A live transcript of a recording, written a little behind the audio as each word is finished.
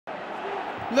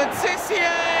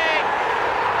Tissier!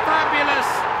 Fabulous!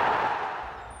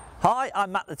 Hi,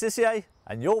 I'm Matt Tissier,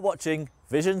 and you're watching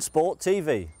Vision Sport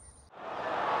TV.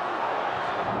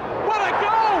 What a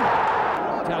goal!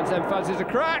 Townsend fancies a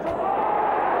crack.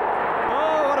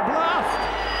 Oh, what a blast!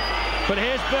 But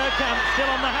here's Bergkamp, still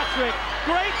on the hat-trick.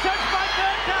 Great touch by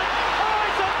Bergkamp!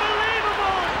 Oh, it's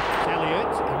unbelievable!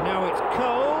 Elliott, and now it's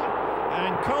Cole.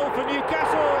 And Cole for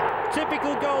Newcastle.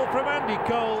 Typical goal from Andy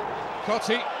Cole.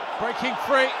 Cotti breaking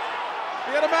free.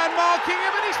 The other man marking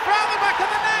him, and he's found the back of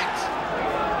the net.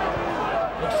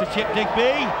 It's the chip,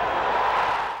 Digby.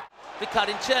 The cut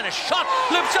in Turner, shot,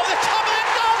 loops over the top of the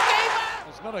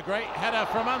goalkeeper! It's not a great header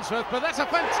from Unsworth, but that's a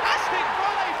fantastic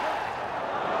volley.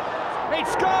 It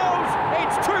scores!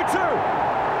 It's 2-2.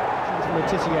 From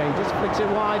Tissier, just flicks it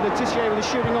wide. Tissier with a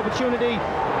shooting opportunity,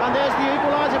 and there's the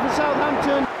equaliser for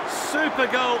Southampton. Super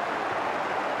goal.